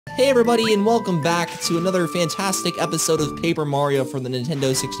Hey everybody, and welcome back to another fantastic episode of Paper Mario for the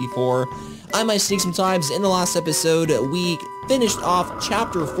Nintendo 64. I'm iSneakSometimes. In the last episode, we finished off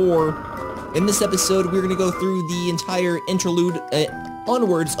Chapter 4. In this episode, we're going to go through the entire interlude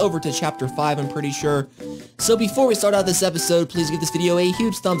onwards over to Chapter 5, I'm pretty sure. So before we start out this episode, please give this video a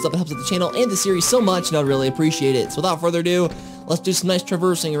huge thumbs up. It helps out the channel and the series so much, and I'd really appreciate it. So without further ado, let's do some nice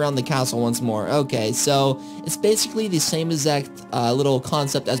traversing around the castle once more. Okay, so it's basically the same exact little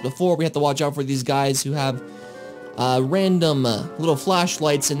concept as before. We have to watch out for these guys who have random little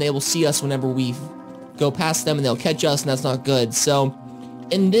flashlights, and they will see us whenever we go past them, and they'll catch us, and that's not good. So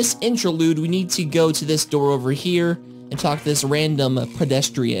in this interlude, we need to go to this door over here and talk to this random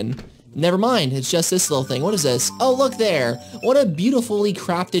pedestrian. Never mind, it's just this little thing. What is this? Oh, look there. What a beautifully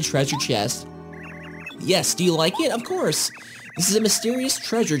crafted treasure chest. Yes, do you like it? Of course. This is a mysterious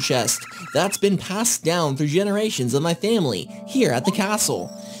treasure chest that's been passed down through generations of my family here at the castle.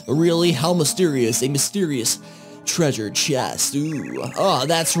 Really? How mysterious? A mysterious treasure chest. Ooh. Oh,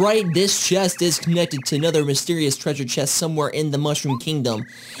 that's right. This chest is connected to another mysterious treasure chest somewhere in the Mushroom Kingdom.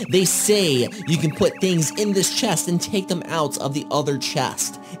 They say you can put things in this chest and take them out of the other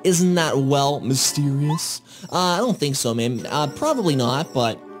chest. Isn't that, well, mysterious? I don't think so, man. Probably not,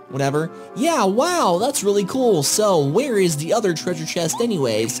 but whatever. Yeah, wow, that's really cool. So, where is the other treasure chest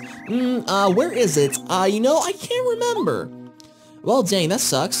anyways? Where is it? You know, I can't remember. Well, dang, that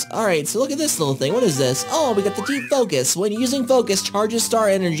sucks. Alright, so look at this little thing. What is this? Oh, we got the deep focus. When using focus, charges star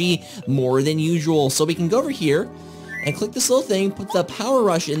energy more than usual. So we can go over here and click this little thing, put the power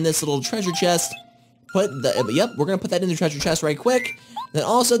rush in this little treasure chest. Yep, we're gonna put that in the treasure chest right quick. Then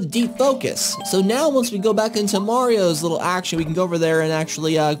also the deep focus. So now once we go back into Mario's little action, we can go over there and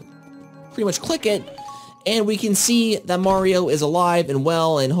actually pretty much click it, and we can see that Mario is alive and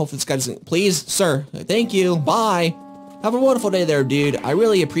well, and hopefully this guy doesn't... Please, sir. Thank you. Bye. Have a wonderful day there, dude. I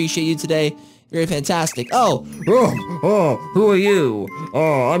really appreciate you today. Very fantastic. Oh, who are you?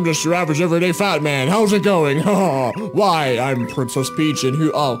 Oh, I'm just your average everyday fat man. How's it going? Why? I'm Princess Peach, and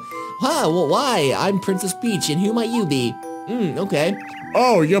who... Oh, well, why? I'm Princess Peach, and who might you be? Okay.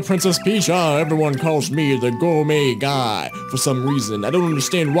 Oh, you're Princess Peach? Everyone calls me the gourmet guy for some reason. I don't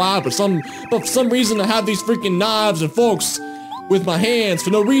understand why, but for some reason I have these freaking knives and forks with my hands for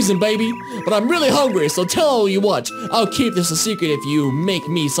no reason, baby. But I'm really hungry, so tell you what, I'll keep this a secret if you make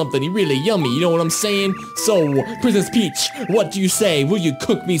me something really yummy, you know what I'm saying? So, Princess Peach, what do you say? Will you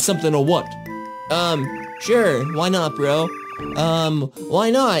cook me something or what? Sure, why not, bro?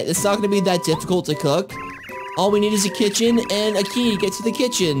 Why not? It's not gonna be that difficult to cook. All we need is a kitchen and a key to get to the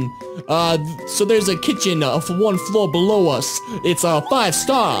kitchen. So there's a kitchen for one floor below us. It's a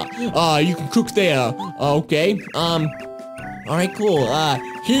 5-star. You can cook there. Okay. Alright, cool.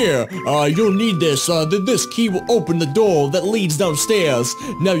 Here, you'll need this. This key will open the door that leads downstairs.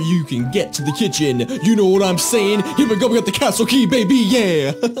 Now you can get to the kitchen. You know what I'm saying? Here we go, we got the castle key, baby,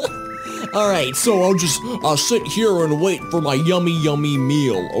 yeah! Alright, so I'll sit here and wait for my yummy, yummy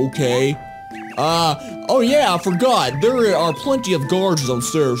meal, okay? Oh yeah, I forgot. There are plenty of guards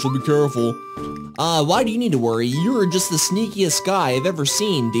downstairs, so be careful. Why do you need to worry? You're just the sneakiest guy I've ever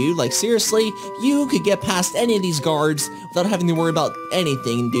seen, dude. Like, seriously, you could get past any of these guards without having to worry about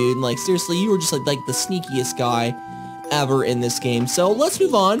anything, dude. Like, seriously, you were just like the sneakiest guy ever in this game. So, let's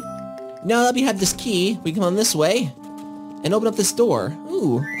move on. Now that we have this key, we come on this way and open up this door.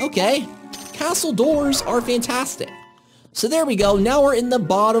 Ooh, okay. Castle doors are fantastic. So there we go. Now we're in the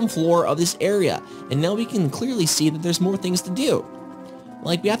bottom floor of this area, and now we can clearly see that there's more things to do.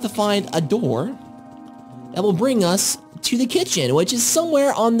 Like, we have to find a door that will bring us to the kitchen, which is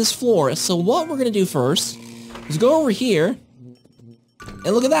somewhere on this floor. So what we're gonna do first is go over here,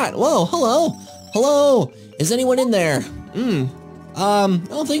 and look at that. Whoa, hello. Hello. Is anyone in there? I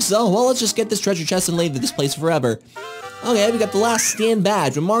don't think so. Well, let's just get this treasure chest and leave this place forever. Okay, we got the last stand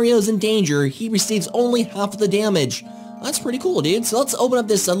badge. When Mario's in danger, he receives only half of the damage. That's pretty cool, dude. So let's open up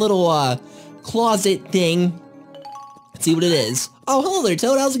this little closet thing. Let's see what it is. Oh, hello there,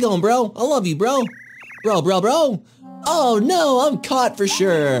 Toad. How's it going, bro? I love you, bro. Bro. Oh, no, I'm caught for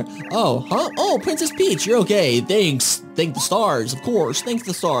sure. Oh, huh? Oh, Princess Peach, you're okay. Thanks. Thank the stars, of course. Thanks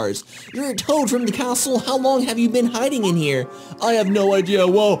the stars. You're a Toad from the castle. How long have you been hiding in here? I have no idea.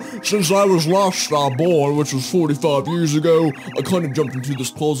 Well, since I was last born, which was 45 years ago, I kind of jumped into this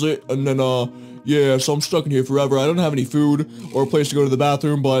closet, and then, yeah, so I'm stuck in here forever. I don't have any food or a place to go to the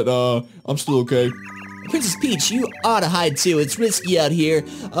bathroom, but, I'm still okay. Princess Peach, you ought to hide too. It's risky out here.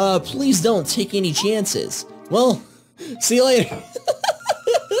 Please don't take any chances. Well, see you later.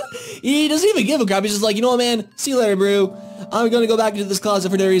 He doesn't even give a crap. He's just like, you know what, man? See you later, bro. I'm gonna go back into this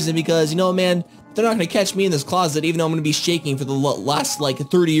closet for no reason because, you know what, man? They're not gonna catch me in this closet, even though I'm gonna be shaking for the last, like,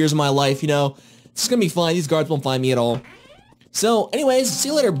 30 years of my life, you know? It's gonna be fine. These guards won't find me at all. So, anyways, see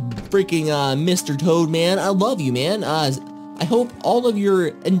you later, freaking, Mr. Toad, man. I love you, man. I hope all of your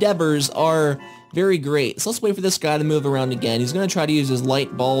endeavors are very great. So let's wait for this guy to move around again. He's gonna try to use his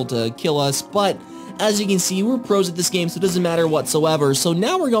light ball to kill us, but as you can see, we're pros at this game, so it doesn't matter whatsoever. So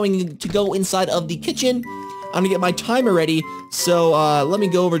now we're going to go inside of the kitchen. I'm gonna get my timer ready. So let me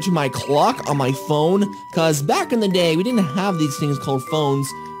go over to my clock on my phone, because back in the day, we didn't have these things called phones,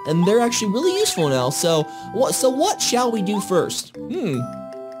 and they're actually really useful now. So what shall we do first?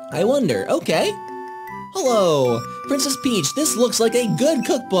 I wonder. Okay. Hello, Princess Peach. This looks like a good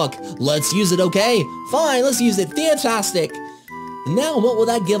cookbook. Let's use it, okay? Fine, let's use it. Fantastic. Now, what will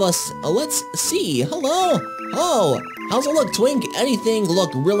that give us? Let's see. Hello. Oh, how's it look, Twink? Anything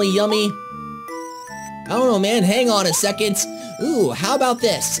look really yummy? I don't know, man. Hang on a second. Ooh, how about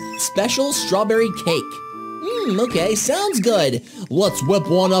this? Special strawberry cake. Okay, sounds good. Let's whip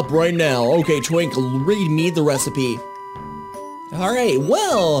one up right now. Okay, Twink, read me the recipe. Alright,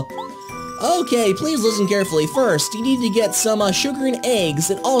 well, okay, please listen carefully. First, you need to get some sugar and eggs,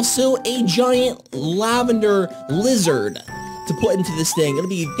 and also a giant lavender lizard to put into this thing. It'll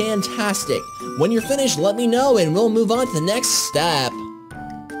be fantastic. When you're finished, let me know, and we'll move on to the next step.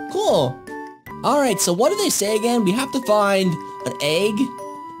 Cool. Alright, so what do they say again? We have to find an egg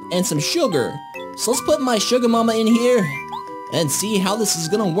and some sugar. So let's put my sugar mama in here and see how this is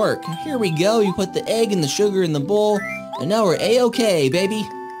gonna work. Here we go. You put the egg and the sugar in the bowl, and now we're A-okay, baby.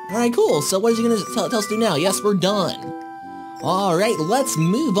 Alright, cool. So what is he gonna tell us to do now? Yes, we're done. Alright, let's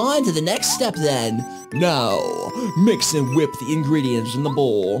move on to the next step then. Now, mix and whip the ingredients in the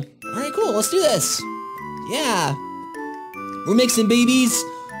bowl. Alright, cool. Let's do this. Yeah. We're mixing, babies.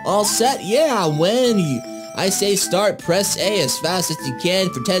 All set? Yeah, when I say start, press A as fast as you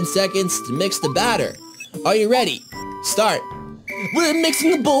can for 10 seconds to mix the batter. Are you ready? Start. We're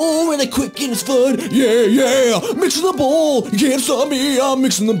mixing the bowl really quick and it's fun. Yeah, mixing the bowl. You can't stop me, I'm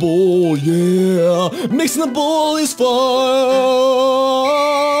mixing the bowl. Yeah, mixing the bowl is fun.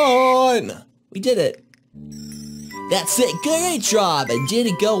 We did it. That's it, great job. Did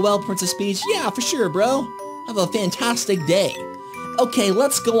it go well, Princess Peach? Yeah, for sure, bro. Have a fantastic day. Okay,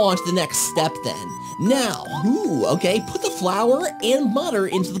 let's go on to the next step then. Now, okay, put the flour and butter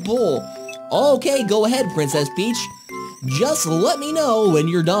into the bowl. Okay, go ahead, Princess Peach. Just let me know when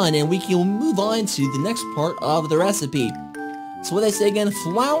you're done and we can move on to the next part of the recipe. So what did I say again?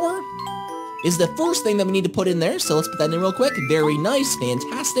 Flour is the first thing that we need to put in there, so let's put that in real quick. Very nice,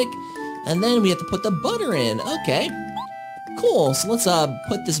 fantastic. And then we have to put the butter in. Okay, cool. So let's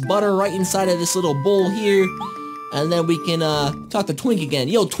put this butter right inside of this little bowl here. And then we can talk to Twink again.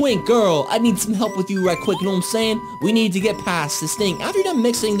 Yo, Twink, girl, I need some help with you right quick, you know what I'm saying? We need to get past this thing. After you're done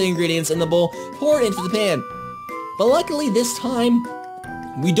mixing the ingredients in the bowl, pour it into the pan. But luckily this time,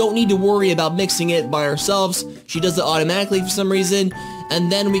 we don't need to worry about mixing it by ourselves. She does it automatically for some reason. And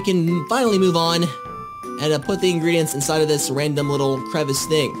then we can finally move on and put the ingredients inside of this random little crevice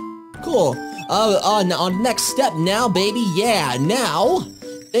thing. Cool. On next step now, baby. Yeah, now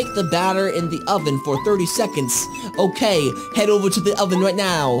bake the batter in the oven for 30 seconds. Okay, head over to the oven right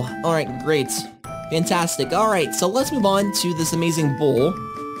now. Alright, great. Fantastic. Alright, so let's move on to this amazing bowl.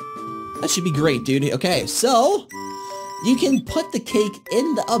 That should be great, dude. Okay, so you can put the cake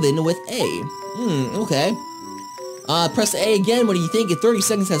in the oven with A. Okay. Press A again when you think 30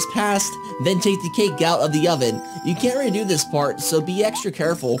 seconds has passed, then take the cake out of the oven. You can't really do this part, so be extra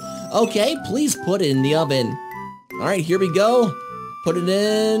careful. Okay, please put it in the oven. Alright, here we go. Put it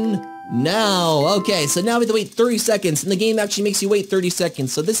in now. Okay, so now we have to wait 30 seconds, and the game actually makes you wait 30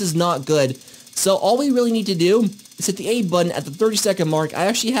 seconds, so this is not good. So all we really need to do is hit the A button at the 30-second mark. I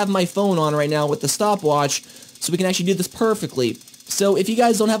actually have my phone on right now with the stopwatch, so we can actually do this perfectly. So if you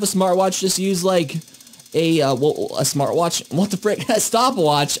guys don't have a smartwatch, just use like a smartwatch, what the frick, a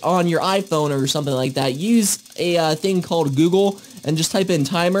stopwatch on your iPhone or something like that. Use a thing called Google and just type in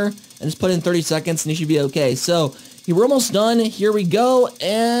timer and just put in 30 seconds and you should be okay. So we're almost done. Here we go,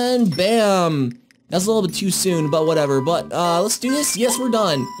 and bam. That's a little bit too soon, but whatever. But let's do this. Yes, we're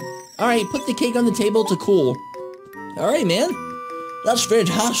done. Alright, put the cake on the table to cool. Alright, man. That's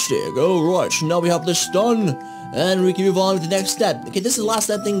fantastic. Alright, so now we have this done, and we can move on to the next step. Okay, this is the last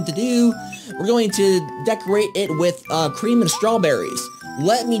thing to do. We're going to decorate it with cream and strawberries.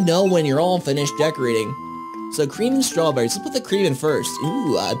 Let me know when you're all finished decorating. So cream and strawberries. Let's put the cream in first.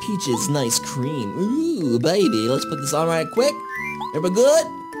 Ooh, Peach's nice cream. Ooh, baby. Let's put this on right quick. There we good.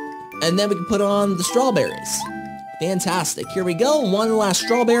 And then we can put on the strawberries. Fantastic. Here we go. One last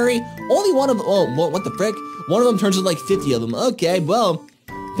strawberry. Only one of them. Oh, what the frick? One of them turns into like 50 of them. Okay, well,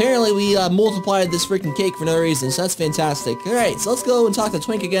 Apparently we multiplied this freaking cake for no reason, so that's fantastic. Alright, so let's go and talk to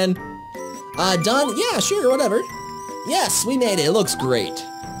Twink again. Done? Yeah, sure, whatever. Yes, we made it. It looks great.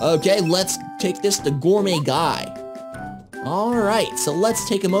 Okay, let's take this to Gourmet Guy. Alright, so let's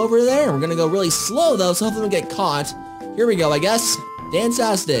take him over there. We're gonna go really slow, though, so hopefully we don't get caught. Here we go, I guess.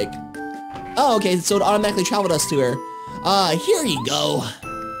 Fantastic. Oh, okay, so it automatically traveled us to her. Here you go.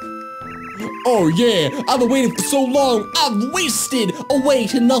 Oh yeah, I've been waiting for so long. I've wasted away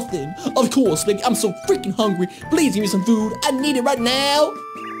to nothing. Of course, baby, I'm so freaking hungry. Please give me some food. I need it right now.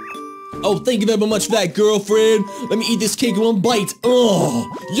 Oh, thank you very much for that, girlfriend. Let me eat this cake in one bite.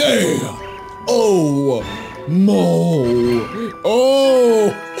 Oh, yeah. Oh, no.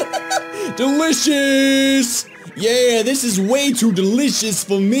 Oh, delicious. Yeah, this is way too delicious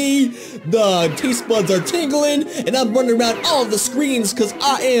for me. The taste buds are tingling, and I'm running around all the screens because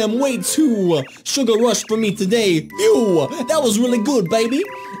I am way too sugar rushed for me today. Phew, that was really good, baby.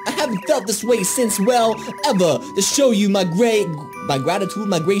 I haven't felt this way since, well, ever. To show you my gratitude,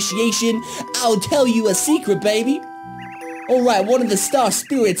 my gratiation, I'll tell you a secret, baby. Alright, one of the star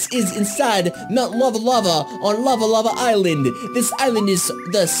spirits is inside Mount Lava Lava on Lava Lava Island. This island is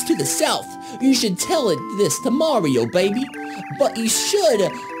to the south. You should tell this to Mario, baby. But you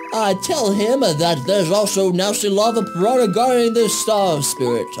should tell him that there's also Nasty Lava Piranha guarding the star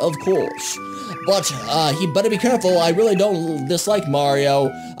spirit, of course. But he better be careful. I really don't dislike Mario.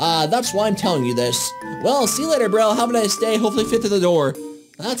 That's why I'm telling you this. Well, see you later, bro. Have a nice day. Hopefully fit through the door.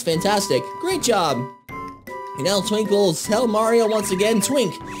 That's fantastic. Great job. You know, Twink will tell Mario once again,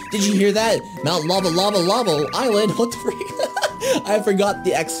 Twink, did you hear that? Mount Lava Lava Lava Island, what the freak? I forgot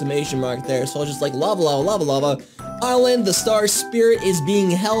the exclamation mark there, so I was just like, Lava Lava Lava Lava Island, the star spirit is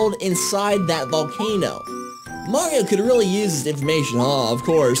being held inside that volcano. Mario could really use this information, huh? Of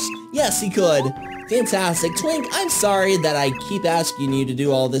course. Yes, he could. Fantastic. Twink, I'm sorry that I keep asking you to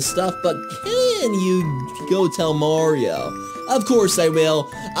do all this stuff, but can you go tell Mario? Of course I will.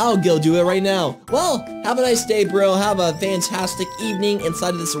 I'll go do it right now. Well, have a nice day, bro. Have a fantastic evening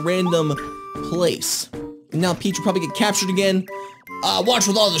inside of this random place. Now Peach will probably get captured again. Watch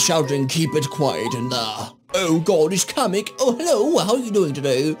with all the shouting. Keep it quiet and, oh god, it's comic. Oh, hello. How are you doing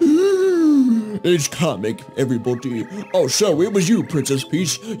today? It's comic, everybody. Oh, so it was you, Princess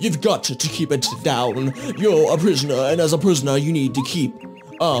Peach. You've got to keep it down. You're a prisoner, and as a prisoner, you need to keep...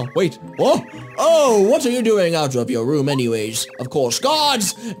 wait, what? Oh, what are you doing out of your room anyways? Of course,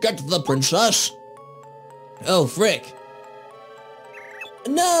 guards! Get the princess! Oh, frick.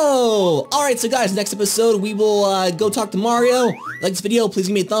 No! Alright, so guys, next episode, we will, go talk to Mario. Like this video, please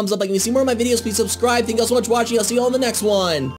give me a thumbs up. Like, if you see more of my videos, please subscribe. Thank you all so much for watching. I'll see you all in the next one.